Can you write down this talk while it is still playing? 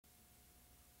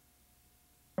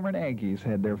Cameron Aggies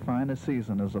had their finest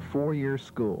season as a four-year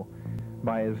school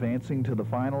by advancing to the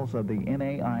finals of the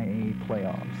NAIA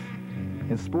playoffs.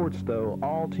 In sports, though,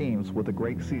 all teams with a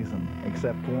great season,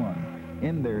 except one,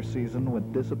 end their season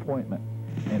with disappointment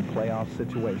in playoff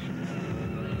situations.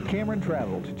 Cameron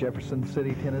traveled to Jefferson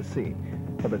City, Tennessee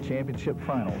for the championship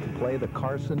final to play the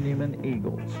Carson Newman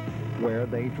Eagles, where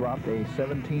they dropped a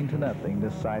 17-0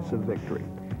 decisive victory.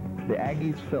 The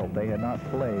Aggies felt they had not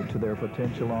played to their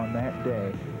potential on that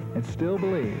day and still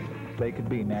believed they could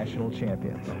be national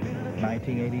champions.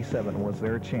 1987 was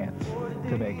their chance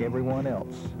to make everyone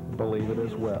else believe it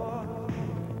as well.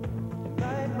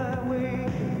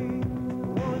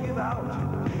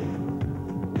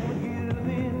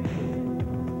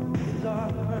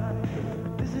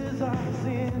 This is our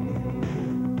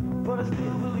sin, but I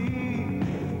still believe.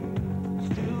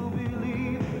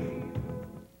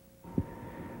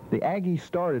 The Aggies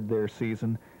started their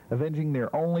season avenging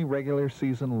their only regular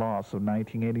season loss of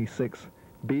 1986,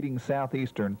 beating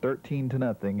Southeastern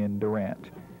 13-0 in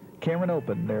Durant. Cameron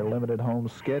opened their limited home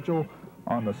schedule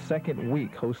on the second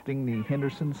week hosting the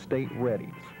Henderson State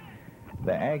Reddies.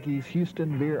 The Aggies'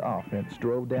 Houston Veer offense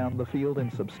drove down the field in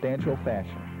substantial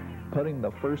fashion, putting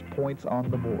the first points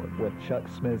on the board with Chuck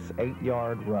Smith's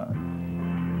 8-yard run.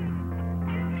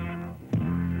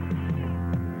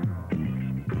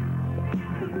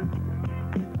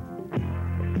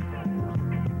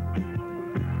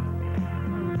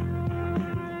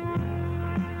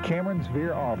 Cameron's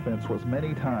Veer offense was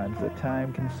many times a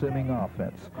time-consuming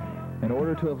offense. In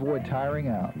order to avoid tiring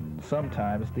out,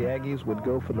 sometimes the Aggies would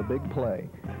go for the big play,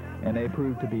 and they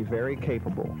proved to be very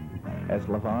capable as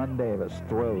Levon Davis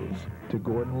throws to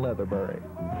Gordon Leatherbury.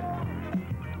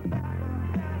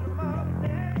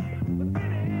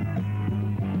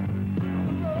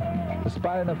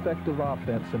 Despite an effective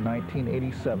offense in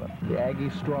 1987, the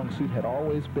Aggies' strong suit had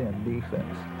always been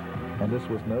defense, and this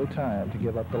was no time to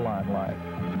give up the limelight.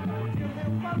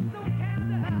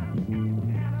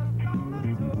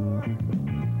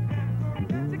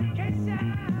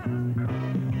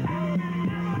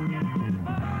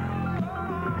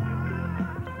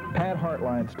 Pat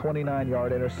Hartline's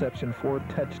 29-yard interception for a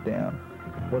touchdown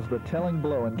was the telling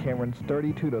blow in Cameron's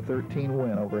 32-13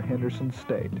 win over Henderson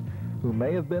State, who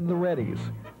may have been the Reddies,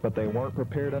 but they weren't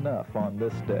prepared enough on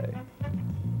this day.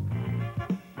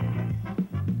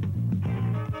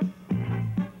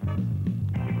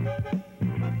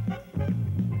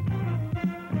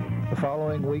 The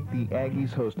following week, the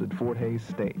Aggies hosted Fort Hays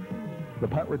State. The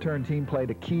punt return team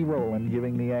played a key role in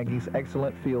giving the Aggies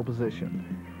excellent field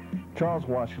position. Charles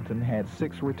Washington had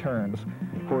 6 returns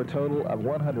for a total of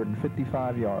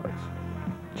 155 yards.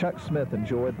 Chuck Smith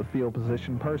enjoyed the field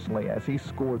position personally as he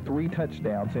scored 3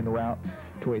 touchdowns en route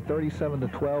to a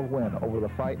 37-12 win over the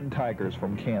Fighting Tigers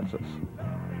from Kansas.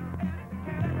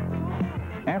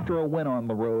 After a win on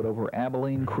the road over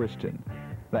Abilene Christian,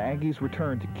 the Aggies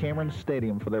returned to Cameron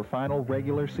Stadium for their final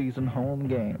regular season home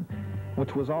game,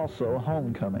 which was also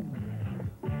homecoming.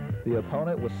 The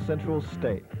opponent was Central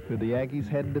State, who the Aggies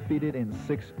hadn't defeated in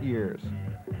 6 years.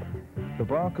 The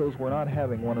Broncos were not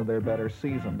having one of their better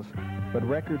seasons, but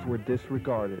records were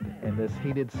disregarded in this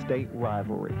heated state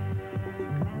rivalry.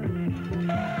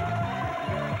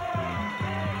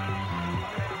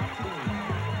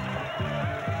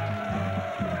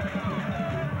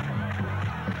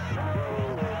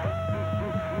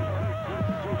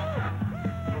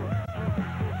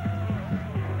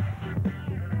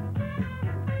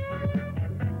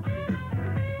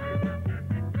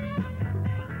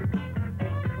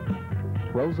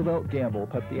 Roosevelt Gamble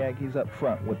put the Aggies up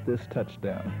front with this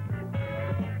touchdown.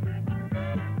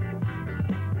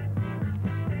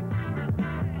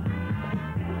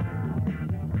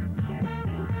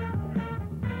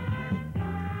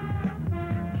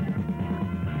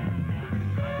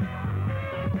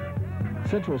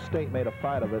 Central State made a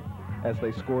fight of it as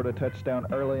they scored a touchdown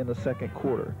early in the second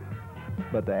quarter,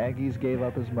 but the Aggies gave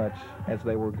up as much as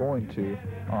they were going to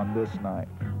on this night.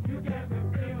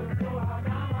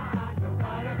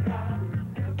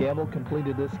 Gamble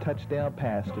completed this touchdown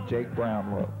pass to Jake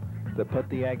Brownlow that put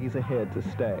the Aggies ahead to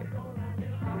stay.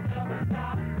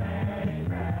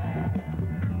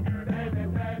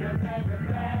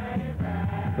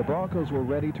 The Broncos were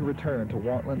ready to return to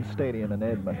Wantland Stadium in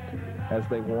Edmond as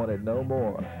they wanted no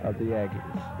more of the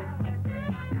Aggies.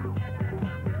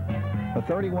 A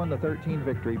 31-13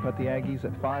 victory put the Aggies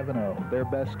at 5-0, their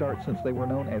best start since they were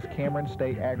known as Cameron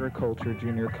State Agriculture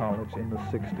Junior College in the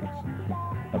 60s.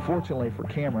 Unfortunately for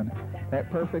Cameron, that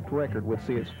perfect record would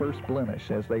see its first blemish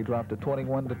as they dropped a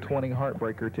 21-20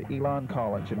 heartbreaker to Elon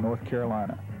College in North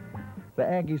Carolina. The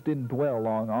Aggies didn't dwell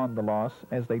long on the loss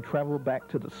as they traveled back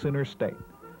to the Sooner State,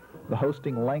 The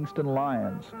hosting Langston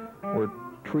Lions were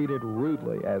treated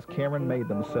rudely as Cameron made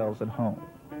themselves at home.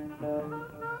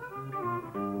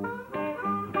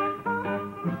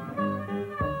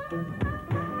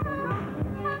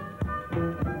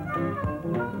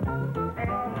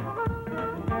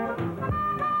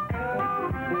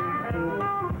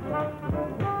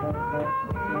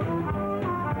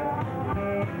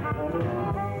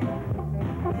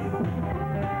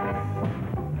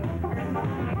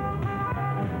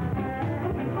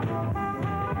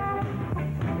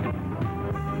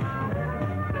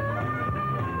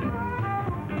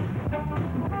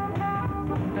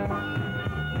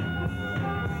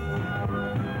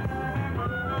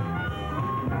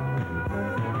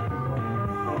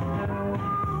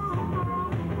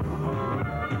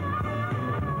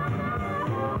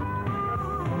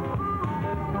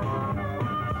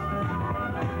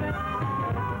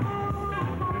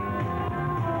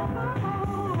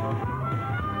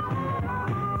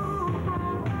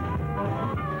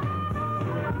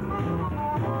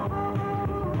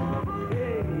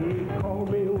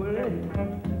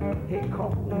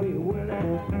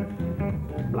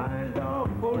 Blind dog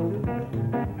horses,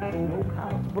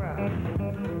 smokehouse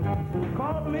brown.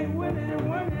 Call me Willie, the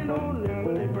one and only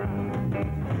Willie Brown.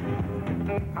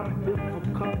 I'm built for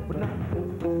comfort, not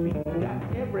built for speed.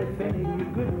 Got everything you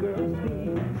good girls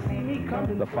need. See me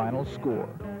coming. The final score,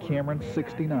 Cameron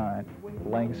 69,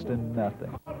 Langston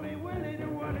nothing. Call me Willie, the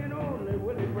one and only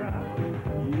Willie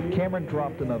Brown. Cameron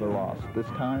dropped another loss, this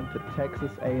time to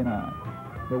Texas A&I.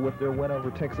 But with their win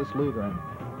over Texas Lutheran,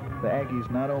 the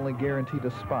Aggies not only guaranteed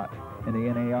a spot in the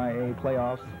NAIA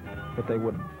playoffs, but they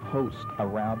would host a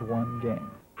round one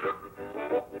game.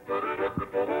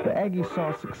 The Aggies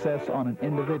saw success on an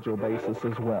individual basis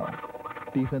as well.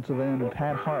 Defensive end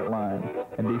Pat Hartline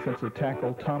and defensive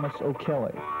tackle Thomas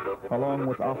O'Kelly, along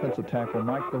with offensive tackle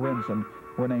Mike Lorenzen,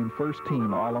 were named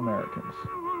first-team All-Americans.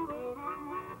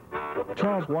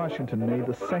 Charles Washington made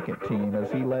the second team as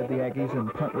he led the Aggies in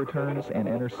punt returns and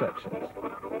interceptions.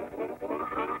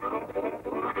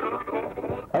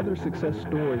 Other success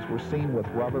stories were seen with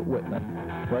Robert Whitman,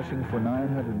 rushing for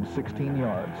 916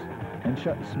 yards, and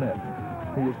Chuck Smith,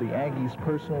 who was the Aggies'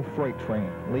 personal freight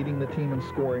train, leading the team in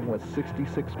scoring with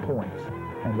 66 points,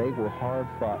 and they were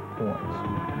hard-fought points.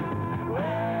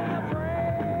 Well,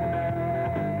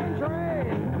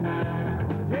 train,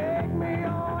 take me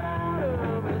on out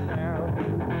of this town.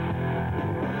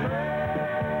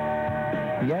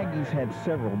 The Aggies had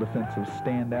several defensive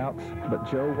standouts, but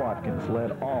Joe Watkins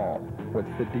led all with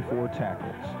 54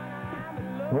 tackles.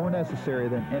 More necessary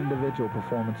than individual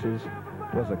performances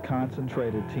was a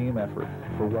concentrated team effort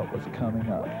for what was coming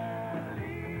up.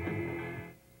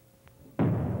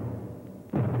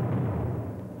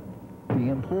 The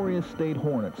Emporia State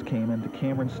Hornets came into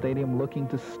Cameron Stadium looking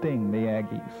to sting the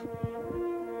Aggies.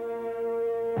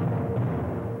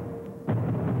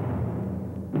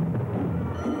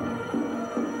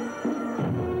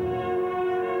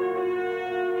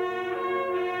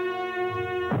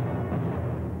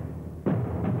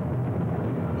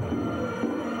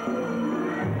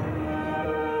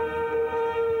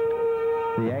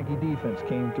 The Aggie defense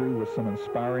came through with some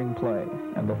inspiring play,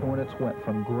 and the Hornets went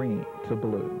from green to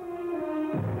blue.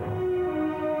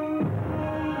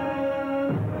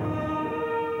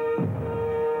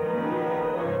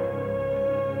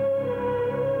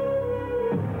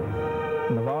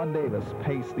 Navon Davis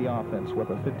paced the offense with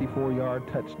a 54-yard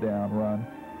touchdown run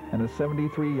and a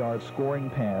 73-yard scoring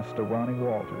pass to Ronnie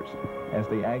Walters as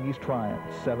the Aggies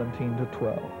triumphed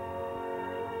 17-12.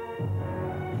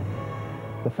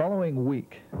 The following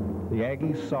week, the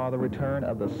Aggies saw the return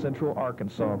of the Central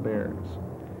Arkansas Bears,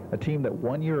 a team that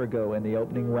 1 year ago in the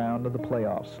opening round of the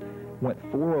playoffs went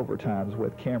 4 overtimes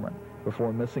with Cameron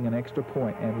before missing an extra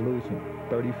point and losing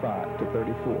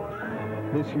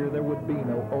 35-34. This year there would be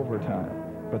no overtime,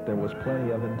 but there was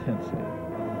plenty of intensity.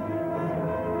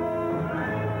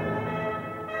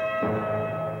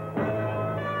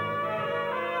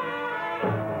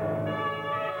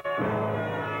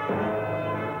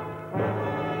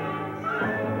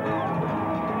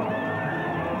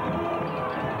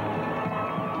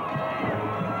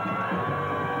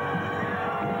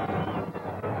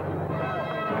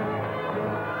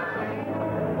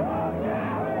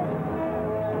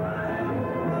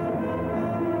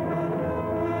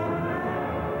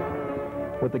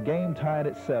 With the game tied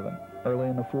at 7 early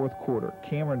in the fourth quarter,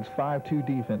 Cameron's 5-2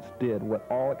 defense did what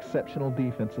all exceptional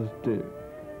defenses do: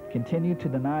 continue to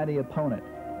deny the opponent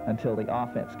until the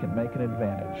offense can make an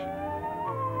advantage.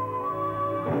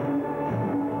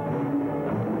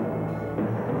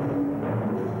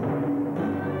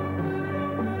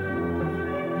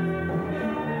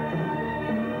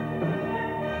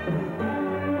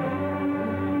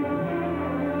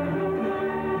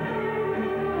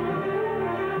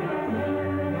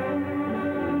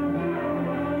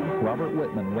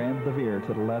 Garrett Whitman rammed the veer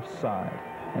to the left side,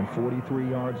 and 43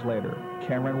 yards later,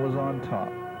 Cameron was on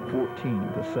top,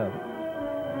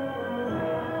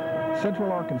 14-7.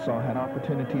 Central Arkansas had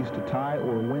opportunities to tie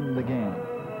or win the game.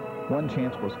 One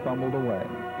chance was fumbled away.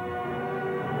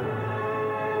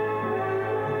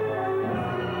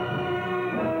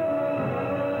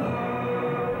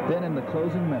 Then in the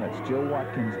closing minutes, Joe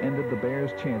Watkins ended the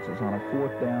Bears' chances on a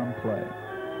 4th down play.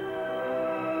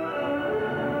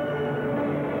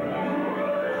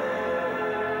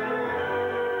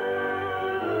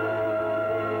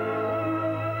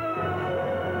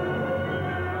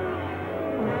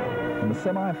 In the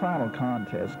semifinal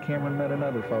contest, Cameron met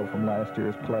another foe from last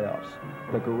year's playoffs,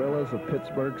 the Gorillas of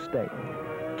Pittsburg State.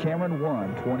 Cameron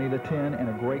won 20-10 in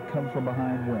a great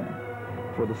come-from-behind win.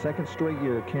 For the second straight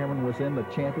year, Cameron was in the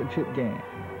championship game,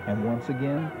 and once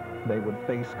again, they would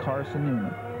face Carson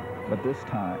Newman. But this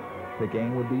time, the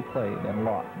game would be played in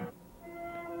Lawton.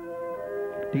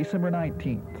 December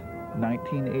 19th,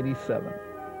 1987,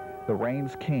 the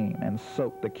rains came and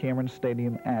soaked the Cameron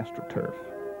Stadium AstroTurf.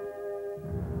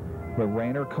 But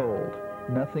rain or cold,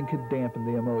 nothing could dampen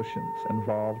the emotions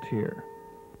involved here.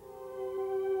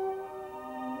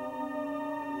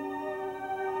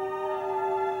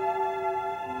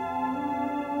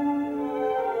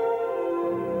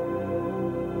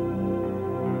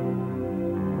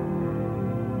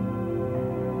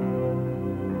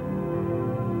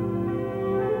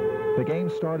 The game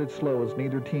started slow as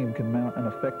neither team could mount an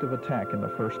effective attack in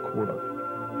the first quarter.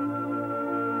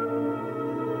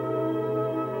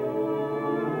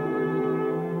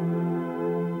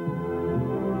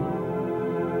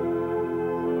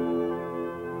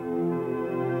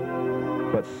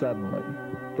 But suddenly,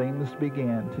 things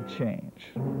began to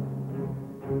change.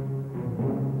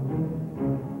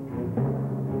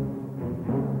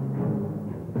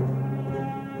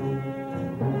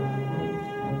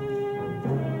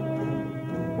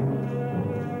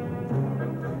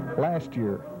 Last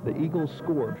year, the Eagles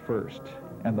scored first,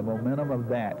 and the momentum of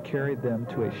that carried them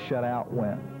to a shutout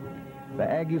win. The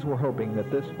Aggies were hoping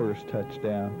that this first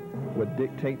touchdown would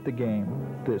dictate the game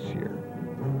this year.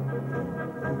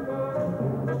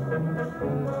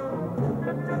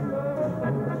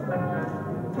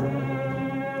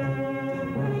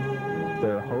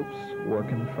 Their hopes were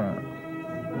confirmed.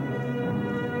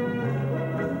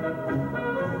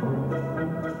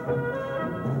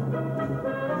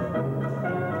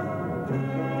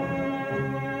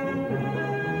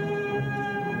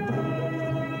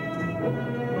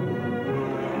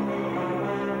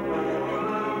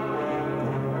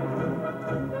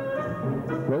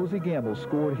 Rosie Gamble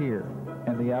scored here,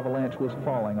 and the avalanche was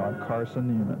falling on Carson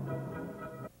Newman.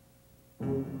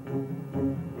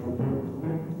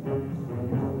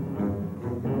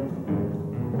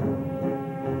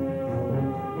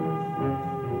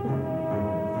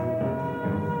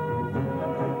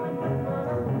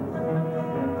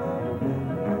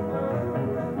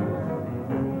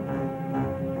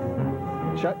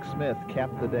 Chuck Smith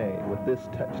capped the day with this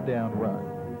touchdown run.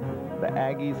 The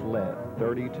Aggies led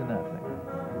 30-0.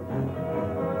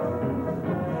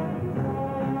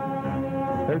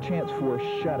 Their chance for a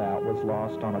shutout was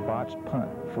lost on a botched punt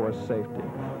for a safety.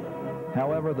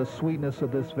 However, the sweetness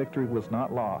of this victory was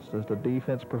not lost as the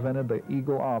defense prevented the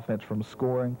Eagle offense from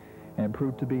scoring and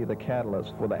proved to be the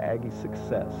catalyst for the Aggies'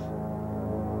 success.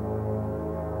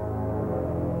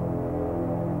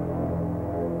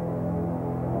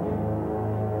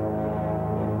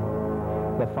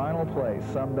 The final play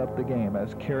summed up the game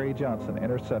as Kerry Johnson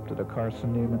intercepted a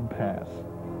Carson Newman pass.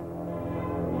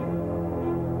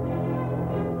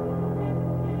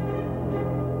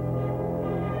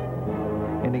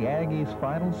 In the Aggies'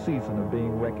 final season of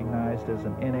being recognized as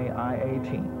an NAIA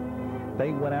team,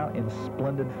 they went out in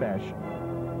splendid fashion.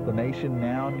 The nation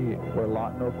now knew where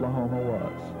Lawton, Oklahoma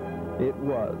was. It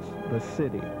was the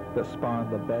city that spawned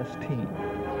the best team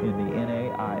in the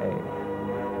NAIA.